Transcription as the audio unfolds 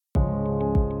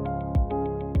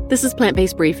This is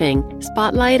Plant-Based Briefing,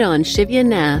 spotlight on Shivya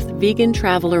Nath, vegan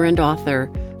traveler and author,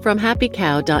 from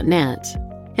happycow.net.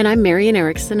 And I'm Marian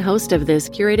Erickson, host of this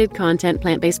curated content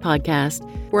plant-based podcast,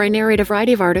 where I narrate a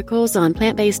variety of articles on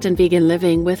plant-based and vegan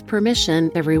living with permission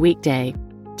every weekday.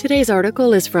 Today's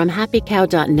article is from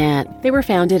happycow.net. They were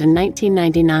founded in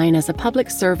 1999 as a public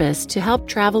service to help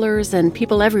travelers and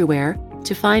people everywhere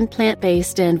to find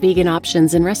plant-based and vegan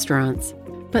options in restaurants.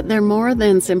 But they're more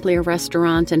than simply a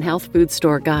restaurant and health food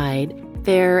store guide.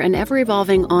 They're an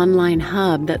ever-evolving online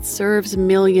hub that serves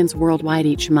millions worldwide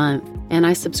each month. And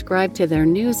I subscribe to their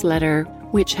newsletter,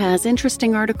 which has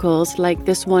interesting articles like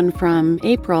this one from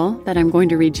April that I'm going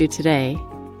to read you today.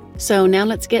 So now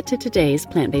let's get to today's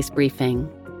plant-based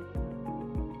briefing.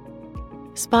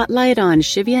 Spotlight on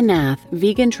Shivya Nath,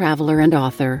 vegan traveler and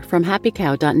author, from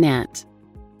happycow.net.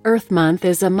 Earth Month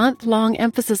is a month-long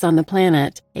emphasis on the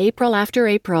planet, April after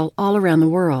April, all around the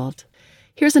world.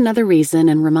 Here's another reason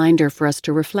and reminder for us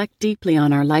to reflect deeply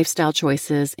on our lifestyle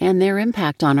choices and their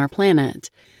impact on our planet.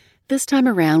 This time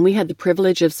around, we had the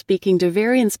privilege of speaking to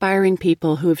very inspiring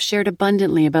people who have shared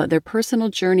abundantly about their personal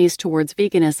journeys towards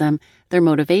veganism, their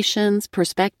motivations,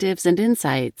 perspectives, and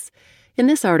insights. In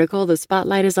this article, the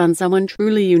spotlight is on someone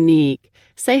truly unique.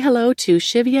 Say hello to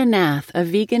Shivya Nath, a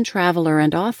vegan traveler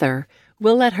and author.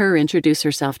 We'll let her introduce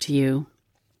herself to you.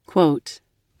 Quote,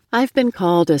 I've been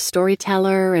called a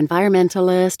storyteller,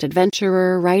 environmentalist,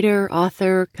 adventurer, writer,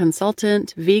 author,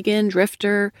 consultant, vegan,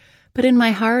 drifter, but in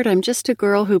my heart I'm just a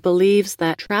girl who believes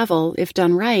that travel, if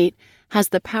done right, has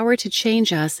the power to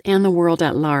change us and the world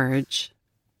at large.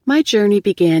 My journey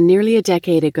began nearly a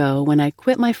decade ago when I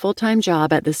quit my full-time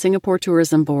job at the Singapore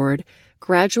Tourism Board,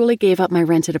 gradually gave up my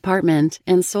rented apartment,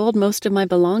 and sold most of my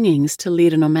belongings to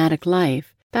lead a nomadic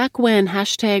life. Back when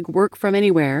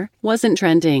 #WorkFromAnywhere wasn't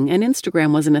trending and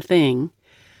Instagram wasn't a thing.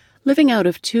 Living out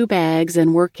of 2 bags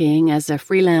and working as a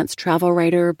freelance travel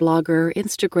writer, blogger,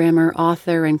 Instagrammer,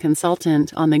 author, and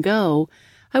consultant on the go,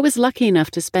 I was lucky enough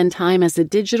to spend time as a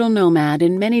digital nomad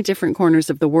in many different corners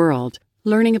of the world,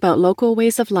 learning about local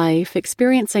ways of life,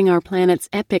 experiencing our planet's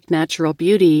epic natural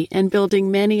beauty, and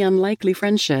building many unlikely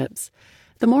friendships.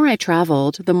 The more I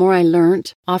traveled, the more I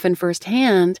learned, often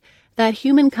firsthand, that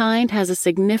humankind has a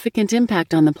significant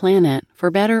impact on the planet, for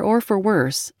better or for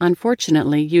worse,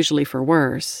 unfortunately, usually for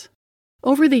worse.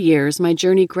 Over the years, my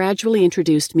journey gradually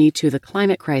introduced me to the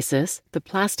climate crisis, the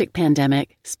plastic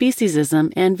pandemic,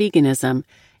 speciesism, and veganism,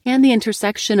 and the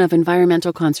intersection of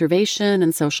environmental conservation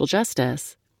and social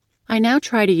justice. I now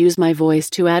try to use my voice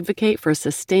to advocate for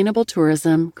sustainable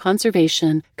tourism,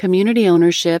 conservation, community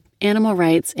ownership, animal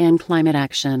rights, and climate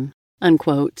action."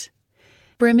 Unquote.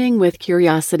 Brimming with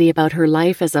curiosity about her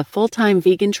life as a full-time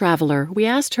vegan traveler, we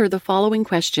asked her the following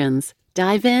questions.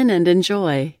 Dive in and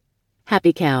enjoy.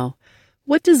 Happy Cow.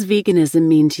 What does veganism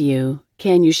mean to you?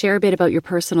 Can you share a bit about your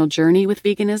personal journey with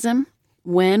veganism?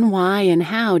 When, why, and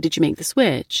how did you make the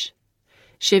switch?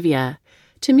 Shivya.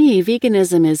 To me,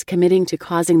 veganism is committing to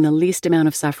causing the least amount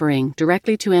of suffering,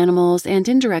 directly to animals and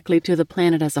indirectly to the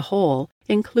planet as a whole,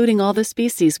 including all the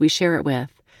species we share it with.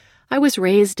 I was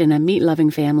raised in a meat-loving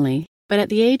family. But at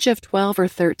the age of 12 or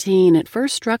 13, it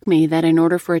first struck me that in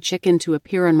order for a chicken to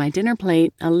appear on my dinner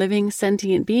plate, a living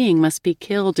sentient being must be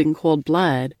killed in cold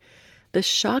blood. The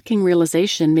shocking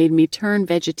realization made me turn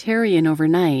vegetarian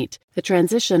overnight, the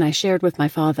transition I shared with my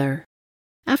father.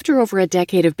 After over a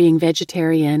decade of being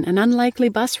vegetarian, an unlikely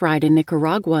bus ride in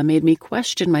Nicaragua made me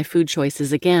question my food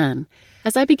choices again.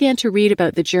 As I began to read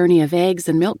about the journey of eggs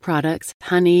and milk products,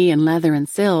 honey and leather and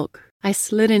silk, I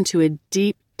slid into a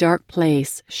deep, dark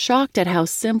place, shocked at how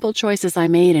simple choices I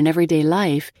made in everyday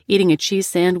life, eating a cheese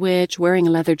sandwich, wearing a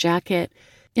leather jacket,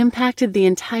 impacted the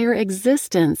entire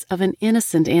existence of an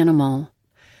innocent animal.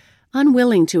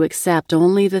 Unwilling to accept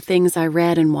only the things I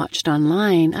read and watched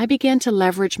online, I began to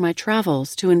leverage my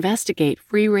travels to investigate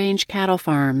free-range cattle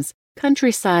farms,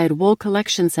 countryside wool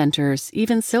collection centers,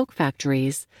 even silk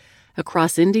factories.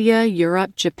 Across India,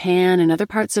 Europe, Japan, and other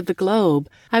parts of the globe,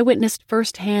 I witnessed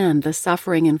firsthand the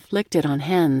suffering inflicted on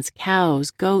hens, cows,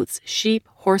 goats, sheep,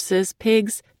 horses,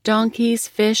 pigs, donkeys,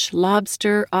 fish,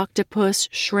 lobster, octopus,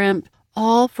 shrimp,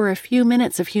 all for a few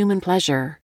minutes of human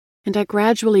pleasure. And I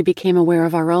gradually became aware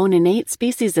of our own innate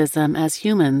speciesism as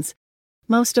humans.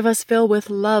 Most of us fill with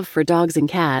love for dogs and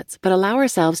cats, but allow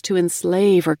ourselves to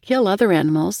enslave or kill other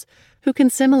animals who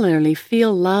can similarly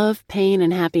feel love, pain,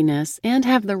 and happiness, and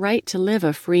have the right to live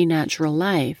a free, natural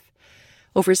life.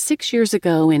 Over 6 years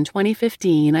ago, in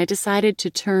 2015, I decided to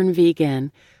turn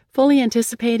vegan, fully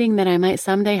anticipating that I might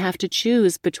someday have to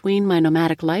choose between my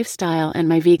nomadic lifestyle and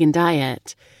my vegan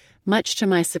diet. Much to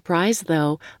my surprise,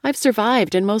 though, I've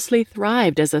survived and mostly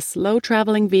thrived as a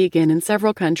slow-traveling vegan in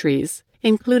several countries.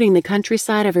 including the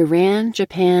countryside of Iran,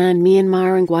 Japan,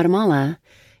 Myanmar, and Guatemala.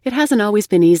 It hasn't always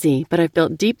been easy, but I've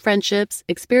built deep friendships,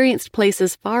 experienced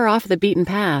places far off the beaten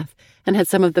path, and had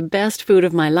some of the best food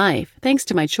of my life, thanks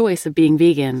to my choice of being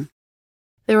vegan.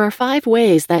 There are 5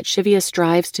 ways that Shivya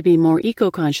strives to be more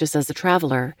eco-conscious as a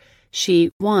traveler.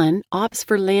 She, 1, opts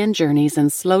for land journeys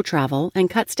and slow travel and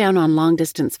cuts down on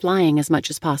long-distance flying as much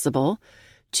as possible.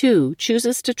 2,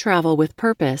 chooses to travel with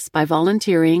purpose by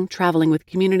volunteering, traveling with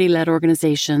community-led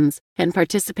organizations, and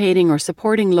participating or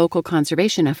supporting local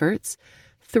conservation efforts.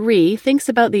 3, thinks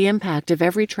about the impact of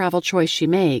every travel choice she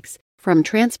makes, from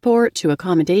transport to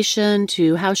accommodation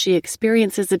to how she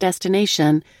experiences a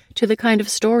destination to the kind of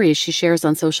stories she shares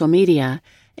on social media,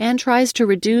 and tries to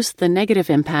reduce the negative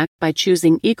impact by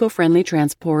choosing eco-friendly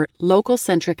transport,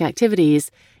 local-centric activities,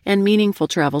 and meaningful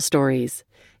travel stories.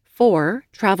 4,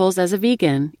 travels as a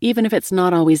vegan, even if it's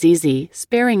not always easy,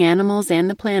 sparing animals and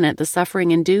the planet the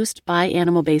suffering induced by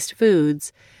animal-based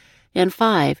foods. And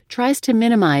 5, tries to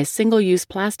minimize single-use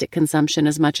plastic consumption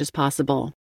as much as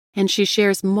possible. And she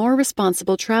shares more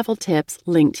responsible travel tips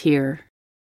linked here.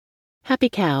 Happy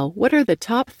Cow, what are the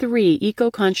top 3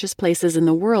 eco-conscious places in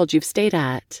the world you've stayed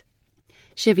at?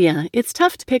 Shivya, it's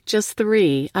tough to pick just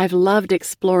 3. I've loved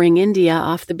exploring India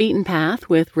off the beaten path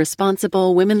with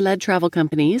responsible women-led travel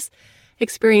companies,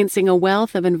 experiencing a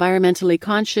wealth of environmentally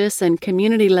conscious and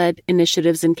community-led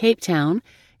initiatives in Cape Town,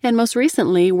 and most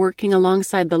recently working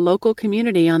alongside the local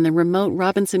community on the remote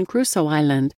Robinson Crusoe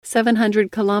Island,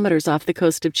 700 kilometers off the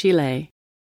coast of Chile.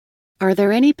 Are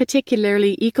there any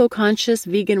particularly eco-conscious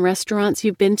vegan restaurants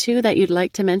you've been to that you'd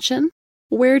like to mention?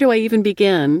 Where do I even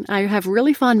begin? I have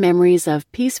really fond memories of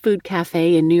Peace Food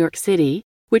Cafe in New York City,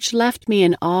 which left me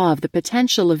in awe of the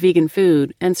potential of vegan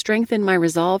food and strengthened my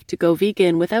resolve to go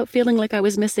vegan without feeling like I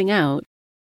was missing out.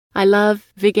 I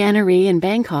love Veganery in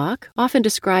Bangkok, often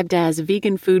described as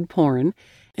vegan food porn,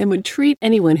 and would treat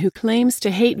anyone who claims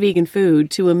to hate vegan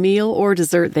food to a meal or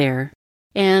dessert there.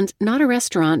 And not a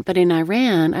restaurant, but in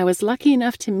Iran, I was lucky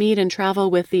enough to meet and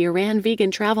travel with the Iran Vegan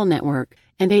Travel Network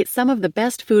and ate some of the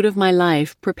best food of my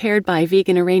life prepared by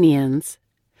vegan Iranians.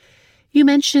 You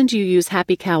mentioned you use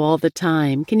Happy Cow all the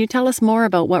time. Can you tell us more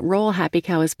about what role Happy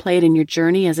Cow has played in your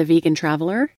journey as a vegan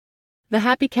traveler? The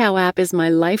Happy Cow app is my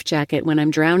life jacket when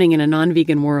I'm drowning in a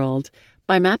non-vegan world.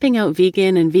 By mapping out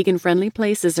vegan and vegan-friendly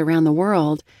places around the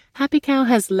world, Happy Cow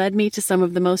has led me to some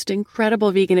of the most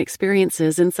incredible vegan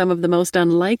experiences in some of the most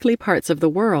unlikely parts of the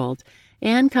world,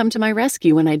 and come to my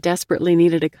rescue when I desperately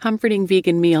needed a comforting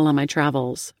vegan meal on my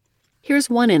travels. Here's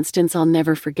one instance I'll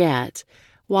never forget.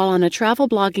 While on a travel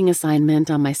blogging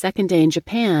assignment on my second day in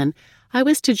Japan, I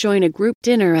was to join a group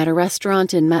dinner at a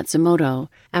restaurant in Matsumoto.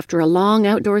 After a long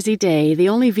outdoorsy day, the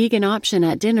only vegan option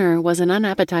at dinner was an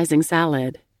unappetizing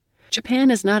salad.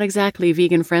 Japan is not exactly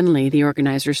vegan-friendly, the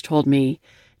organizers told me.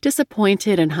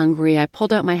 Disappointed and hungry, I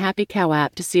pulled out my Happy Cow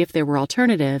app to see if there were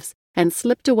alternatives, and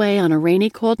slipped away on a rainy,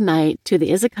 cold night to the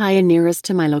izakaya nearest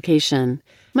to my location.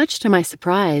 Much to my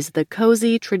surprise, the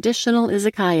cozy, traditional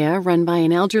izakaya run by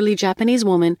an elderly Japanese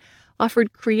woman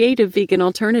offered creative vegan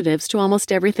alternatives to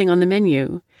almost everything on the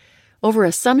menu. Over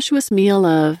a sumptuous meal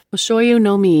of oshoyu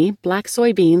no mi, black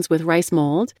soybeans with rice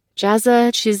mold,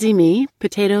 jaza chizimi,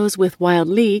 potatoes with wild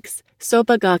leeks,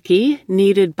 soba gaki,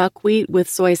 kneaded buckwheat with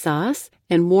soy sauce,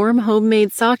 and warm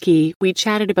homemade sake, we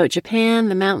chatted about Japan,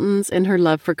 the mountains, and her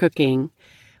love for cooking.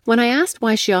 When I asked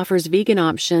why she offers vegan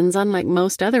options unlike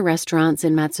most other restaurants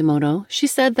in Matsumoto, she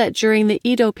said that during the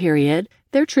Edo period,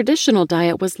 their traditional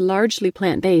diet was largely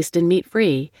plant-based and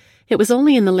meat-free. It was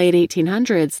only in the late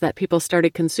 1800s that people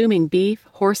started consuming beef,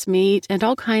 horse meat, and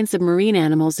all kinds of marine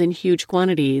animals in huge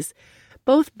quantities.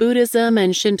 Both Buddhism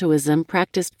and Shintoism,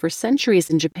 practiced for centuries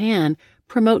in Japan,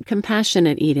 promote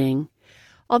compassionate eating.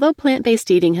 Although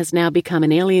plant-based eating has now become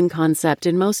an alien concept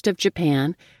in most of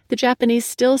Japan, the Japanese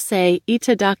still say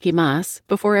itadakimasu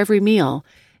before every meal,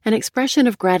 an expression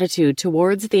of gratitude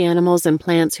towards the animals and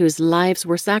plants whose lives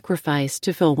were sacrificed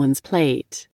to fill one's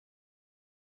plate.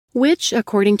 Which,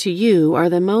 according to you, are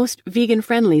the most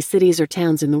vegan-friendly cities or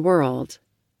towns in the world?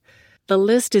 The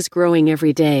list is growing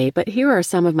every day, but here are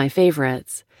some of my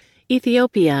favorites.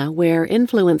 Ethiopia, where,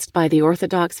 influenced by the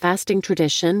Orthodox fasting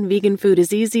tradition, vegan food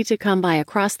is easy to come by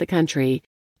across the country.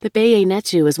 The beye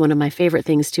netu is one of my favorite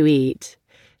things to eat.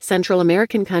 Central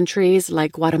American countries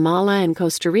like Guatemala and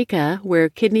Costa Rica, where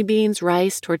kidney beans,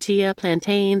 rice, tortilla,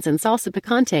 plantains, and salsa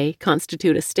picante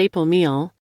constitute a staple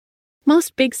meal.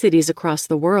 Most big cities across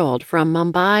the world, from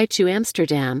Mumbai to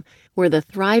Amsterdam, where the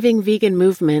thriving vegan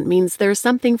movement means there's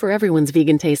something for everyone's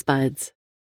vegan taste buds.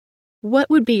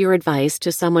 What would be your advice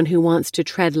to someone who wants to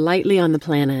tread lightly on the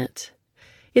planet?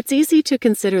 It's easy to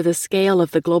consider the scale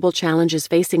of the global challenges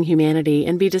facing humanity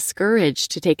and be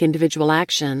discouraged to take individual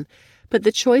action, but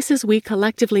the choices we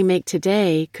collectively make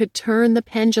today could turn the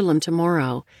pendulum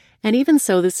tomorrow, and even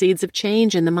sow the seeds of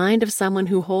change in the mind of someone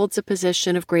who holds a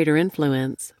position of greater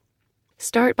influence.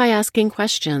 Start by asking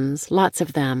questions, lots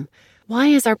of them. Why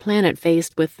is our planet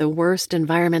faced with the worst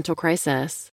environmental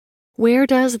crisis? Where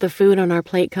does the food on our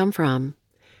plate come from?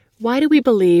 Why do we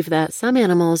believe that some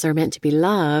animals are meant to be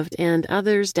loved and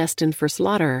others destined for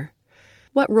slaughter?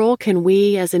 What role can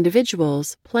we as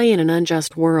individuals play in an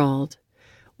unjust world?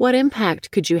 What impact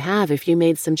could you have if you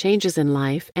made some changes in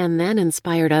life and then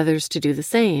inspired others to do the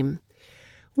same?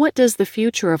 What does the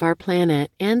future of our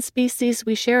planet and species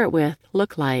we share it with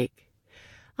look like?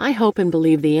 I hope and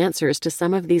believe the answers to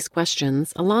some of these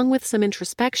questions, along with some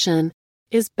introspection,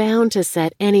 is bound to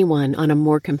set anyone on a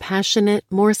more compassionate,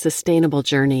 more sustainable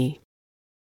journey.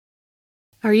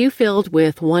 Are you filled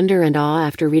with wonder and awe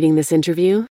after reading this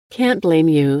interview? Can't blame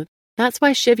you. That's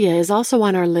why Shivya is also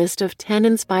on our list of 10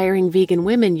 inspiring vegan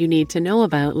women you need to know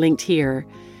about, linked here.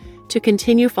 To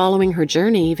continue following her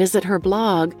journey, visit her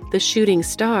blog, The Shooting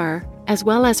Star, as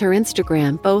well as her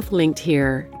Instagram, both linked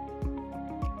here.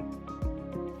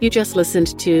 You just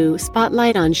listened to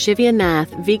Spotlight on Shivya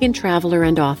Nath, vegan traveler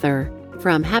and author,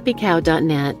 from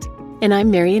happycow.net. And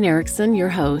I'm Marian Erickson, your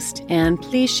host, and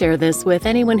please share this with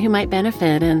anyone who might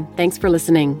benefit, and thanks for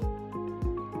listening.